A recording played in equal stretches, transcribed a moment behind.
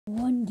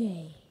One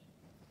day,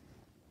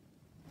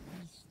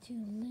 these two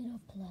little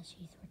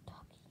plushies were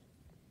talking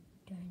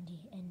during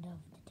the end of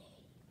the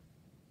day,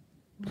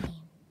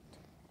 named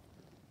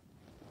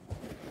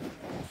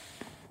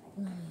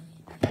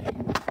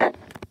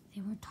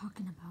They were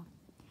talking about,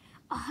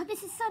 oh,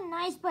 this is so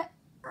nice, but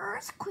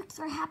earthquakes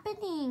are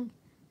happening.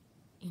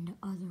 And the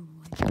other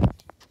one,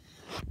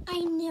 I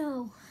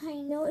know,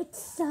 it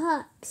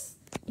sucks.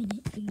 And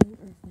the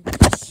earth went,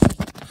 shit.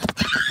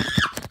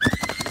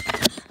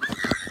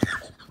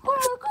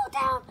 Oh, go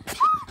down.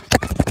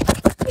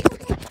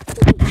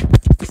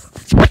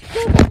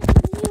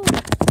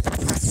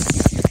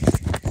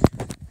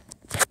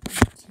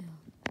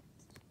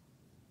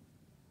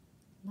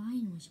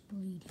 Lion was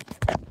bleeding.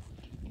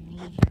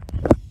 Neither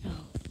so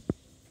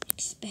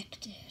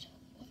expected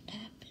what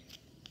happened.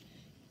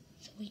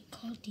 So we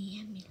called the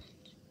ambulance.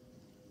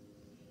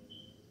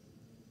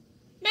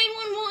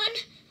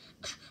 911!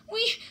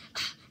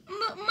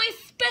 My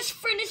best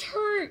friend is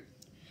hurt.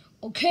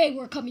 Okay,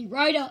 we're coming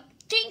right up.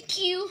 Thank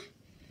you.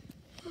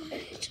 Oh,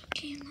 it's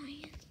okay,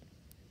 Lion.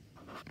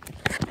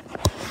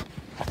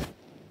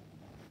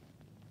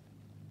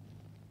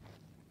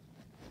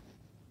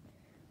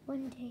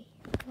 One day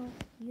we'll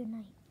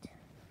unite.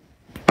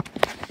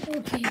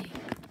 Okay,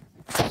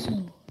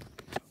 so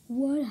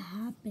what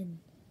happened?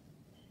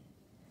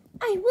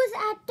 I was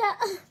at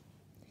the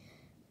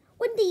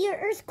when the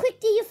earthquake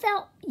that you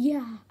felt.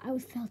 Yeah, I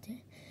felt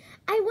it.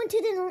 I went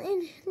to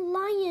the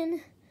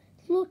lion.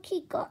 Look,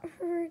 he got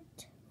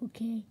hurt.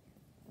 Okay,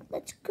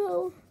 let's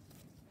go.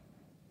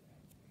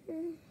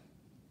 He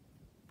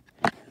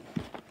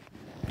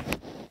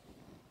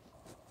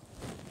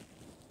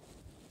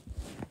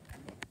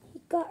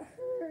got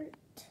hurt.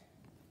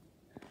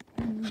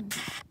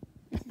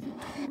 This is a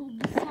total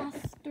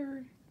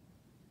disaster.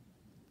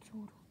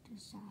 Total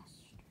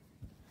disaster.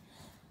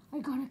 I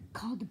gotta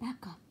call the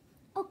backup.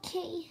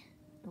 Okay.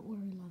 Don't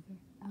worry, lover.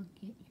 I'll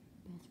get your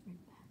best friend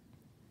back.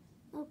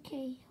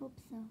 Okay, hope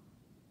so.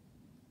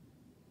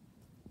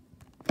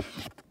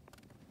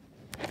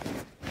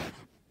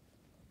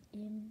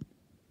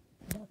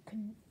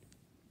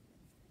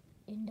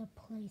 In the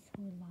place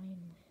where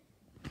Lion went.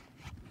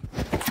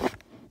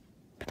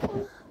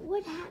 Oh,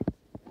 what happened?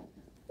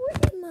 Where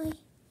am I?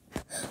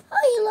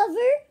 Hi,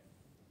 lover.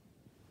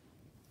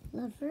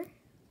 Lover?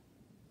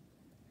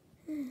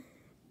 I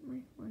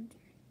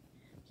wonder.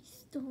 He's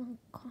still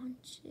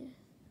unconscious.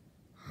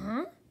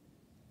 Huh?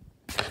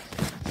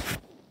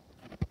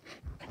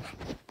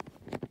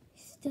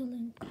 He's still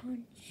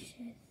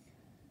unconscious.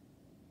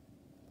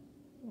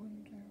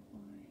 Wonder why.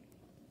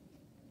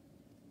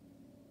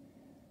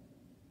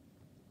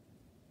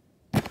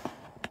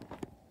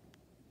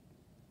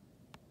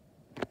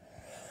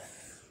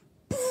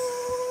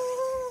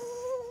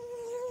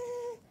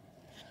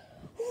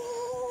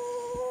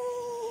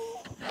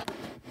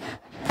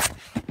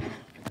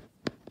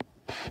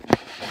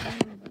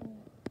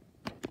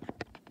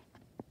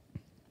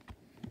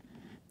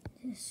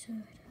 This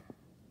should.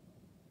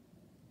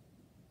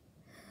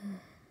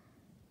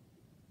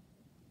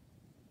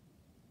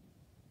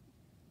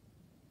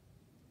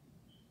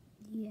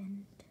 The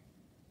end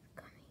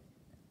coming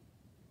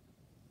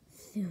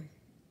soon.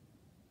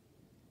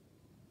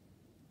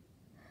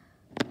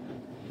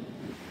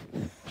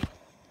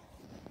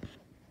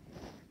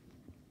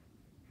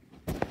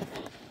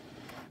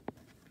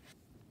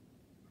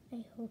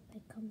 I hope I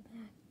come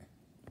back.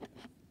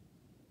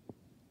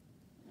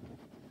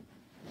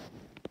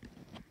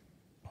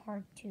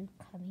 Part 2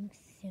 coming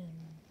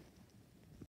soon.